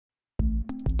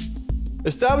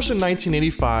Established in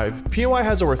 1985, PNY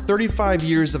has over 35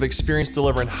 years of experience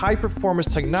delivering high-performance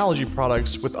technology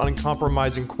products with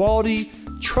uncompromising quality,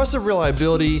 trusted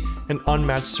reliability, and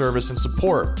unmatched service and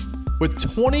support. With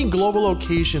 20 global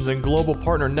locations and global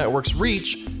partner networks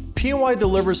reach, PNY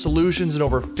delivers solutions in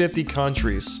over 50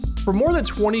 countries. For more than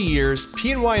 20 years,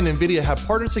 PNY and NVIDIA have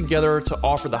partnered together to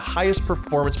offer the highest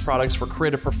performance products for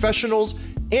creative professionals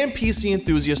and PC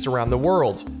enthusiasts around the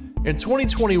world. In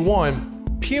 2021,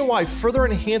 PNY further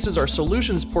enhances our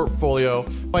solutions portfolio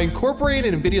by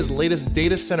incorporating NVIDIA's latest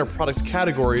data center product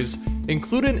categories,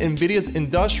 including NVIDIA's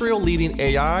industrial-leading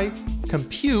AI,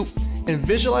 compute, and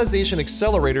visualization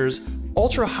accelerators,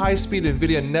 ultra-high-speed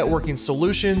NVIDIA networking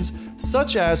solutions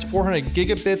such as 400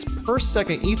 gigabits per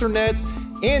second Ethernet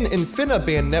and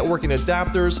InfiniBand networking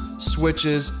adapters,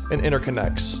 switches, and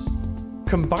interconnects.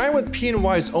 Combined with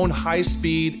PNY's own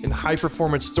high-speed and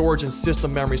high-performance storage and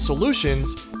system memory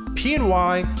solutions,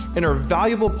 PNY and our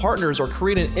valuable partners are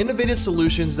creating innovative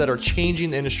solutions that are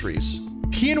changing industries.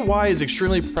 PNY is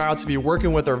extremely proud to be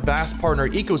working with our vast partner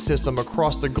ecosystem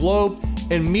across the globe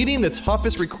and meeting the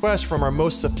toughest requests from our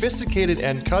most sophisticated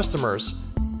end customers.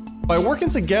 By working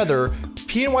together,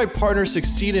 PNY partners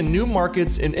succeed in new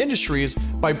markets and industries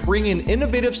by bringing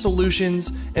innovative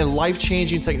solutions and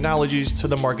life-changing technologies to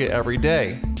the market every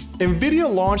day.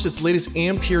 NVIDIA launched its latest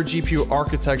Ampere GPU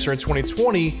architecture in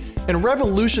 2020 and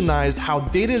revolutionized how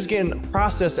data is getting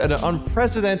processed at an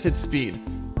unprecedented speed.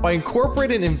 By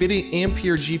incorporating NVIDIA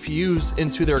Ampere GPUs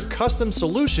into their custom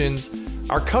solutions,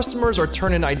 our customers are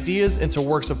turning ideas into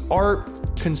works of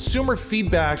art, consumer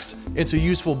feedbacks into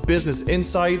useful business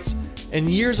insights, and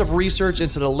years of research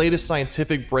into the latest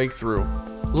scientific breakthrough.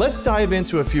 Let's dive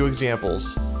into a few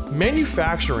examples.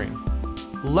 Manufacturing.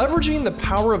 Leveraging the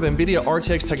power of NVIDIA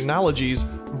RTX technologies,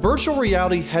 virtual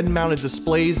reality head-mounted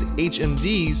displays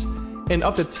 (HMDs), and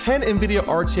up to 10 NVIDIA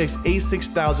RTX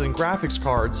A6000 graphics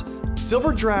cards,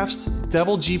 Silverdraft's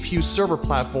Devil GPU server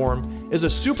platform is a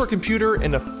supercomputer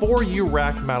in a 4U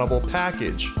rack mountable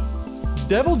package.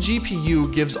 Devil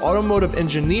GPU gives automotive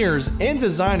engineers and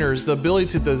designers the ability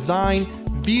to design,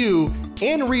 view,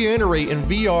 and reiterate in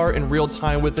VR in real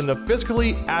time within a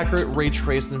physically accurate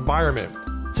ray-traced environment.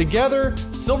 Together,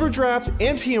 Silverdraft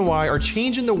and PNY are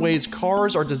changing the ways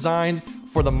cars are designed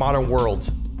for the modern world.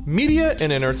 Media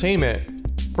and entertainment.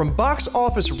 From box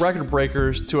office record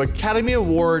breakers to Academy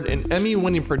Award and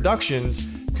Emmy-winning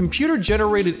productions,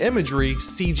 computer-generated imagery,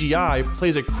 CGI,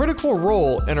 plays a critical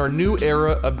role in our new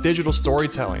era of digital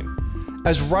storytelling.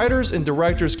 As writers and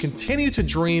directors continue to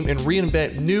dream and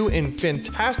reinvent new and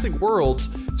fantastic worlds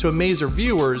to amaze their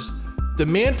viewers,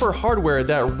 demand for hardware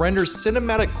that renders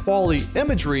cinematic quality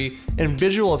imagery and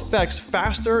visual effects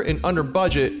faster and under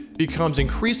budget becomes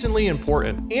increasingly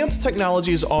important. Amped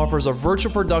Technologies offers a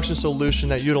virtual production solution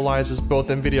that utilizes both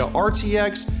NVIDIA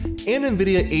RTX and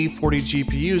NVIDIA A40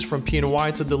 GPUs from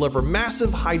PNY to deliver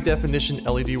massive high-definition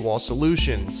LED wall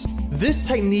solutions. This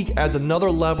technique adds another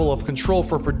level of control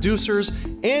for producers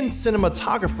and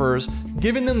cinematographers,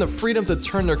 giving them the freedom to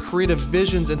turn their creative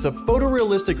visions into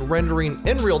photorealistic rendering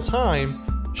in real time,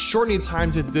 shortening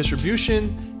time to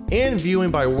distribution and viewing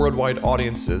by worldwide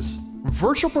audiences.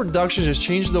 Virtual production has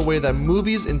changed the way that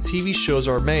movies and TV shows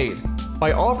are made.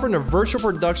 By offering a virtual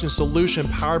production solution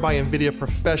powered by NVIDIA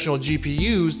professional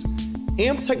GPUs,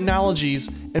 Amped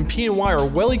Technologies and PNY are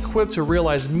well equipped to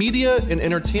realize media and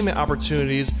entertainment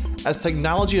opportunities as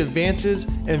technology advances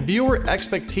and viewer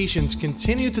expectations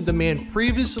continue to demand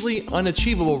previously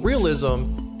unachievable realism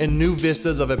and new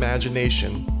vistas of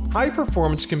imagination.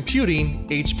 High-performance computing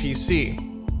 (HPC).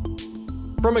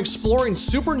 From exploring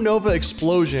supernova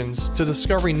explosions to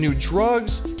discovering new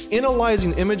drugs,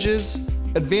 analyzing images,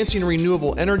 advancing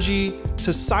renewable energy,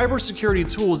 to cybersecurity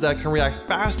tools that can react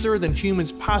faster than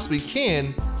humans possibly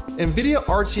can, NVIDIA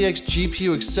RTX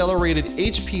GPU accelerated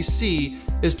HPC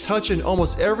is touching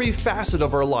almost every facet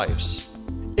of our lives.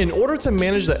 In order to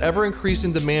manage the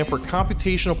ever-increasing demand for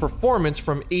computational performance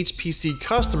from HPC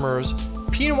customers,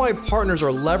 PNY partners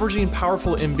are leveraging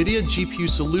powerful NVIDIA GPU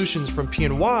solutions from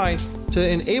PNY to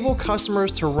enable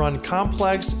customers to run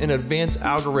complex and advanced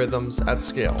algorithms at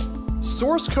scale.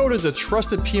 Source Code is a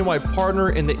trusted PNY partner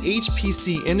in the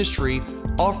HPC industry,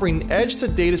 offering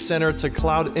edge-to-data center to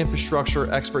cloud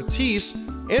infrastructure expertise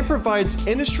and provides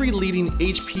industry-leading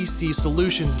HPC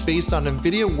solutions based on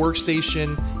NVIDIA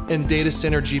workstation and data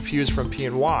center GPUs from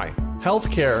PNY.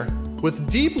 Healthcare.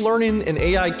 With deep learning and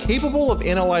AI capable of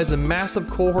analyzing massive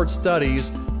cohort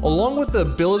studies, along with the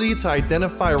ability to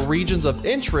identify regions of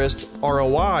interest,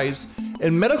 ROIs,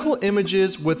 and medical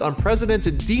images with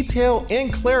unprecedented detail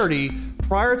and clarity,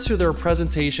 prior to their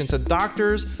presentation to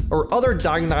doctors or other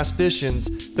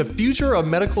diagnosticians, the future of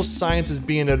medical science is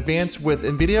being advanced with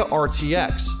NVIDIA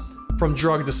RTX. From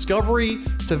drug discovery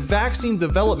to vaccine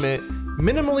development,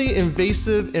 minimally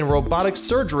invasive and robotic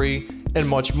surgery, and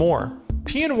much more.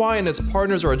 PNY and its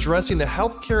partners are addressing the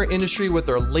healthcare industry with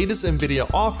their latest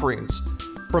NVIDIA offerings.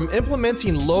 From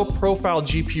implementing low-profile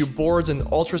GPU boards and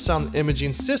ultrasound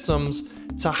imaging systems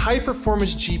to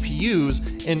high-performance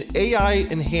GPUs and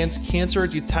AI-enhanced cancer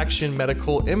detection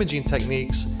medical imaging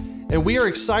techniques, and we are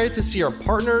excited to see our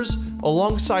partners,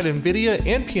 alongside NVIDIA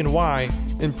and PNY,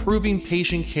 improving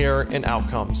patient care and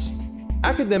outcomes.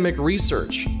 Academic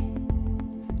research.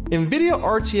 NVIDIA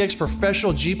RTX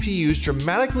professional GPUs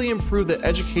dramatically improve the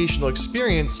educational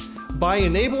experience by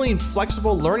enabling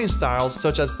flexible learning styles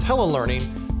such as telelearning,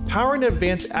 powering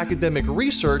advanced academic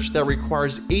research that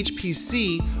requires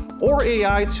HPC or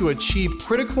AI to achieve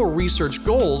critical research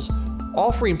goals,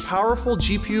 offering powerful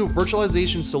GPU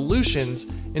virtualization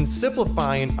solutions and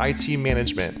simplifying IT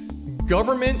management.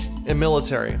 Government and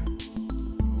military.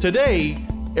 Today,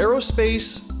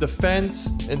 aerospace,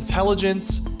 defense,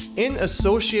 intelligence, and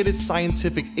associated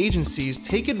scientific agencies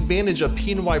take advantage of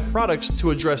PNY products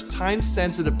to address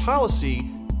time-sensitive policy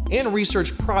and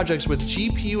research projects with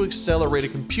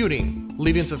GPU-accelerated computing,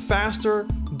 leading to faster,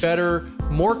 better,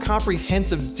 more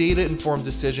comprehensive data-informed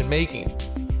decision-making.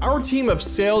 Our team of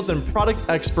sales and product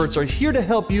experts are here to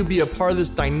help you be a part of this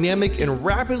dynamic and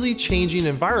rapidly changing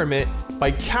environment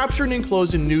by capturing and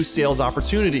closing new sales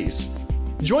opportunities.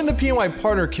 Join the PNY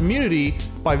partner community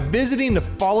by visiting the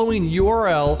following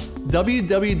URL,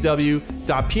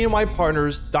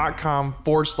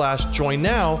 www.pnypartners.com/join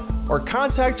now, or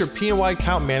contact your PNY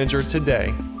account manager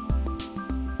today.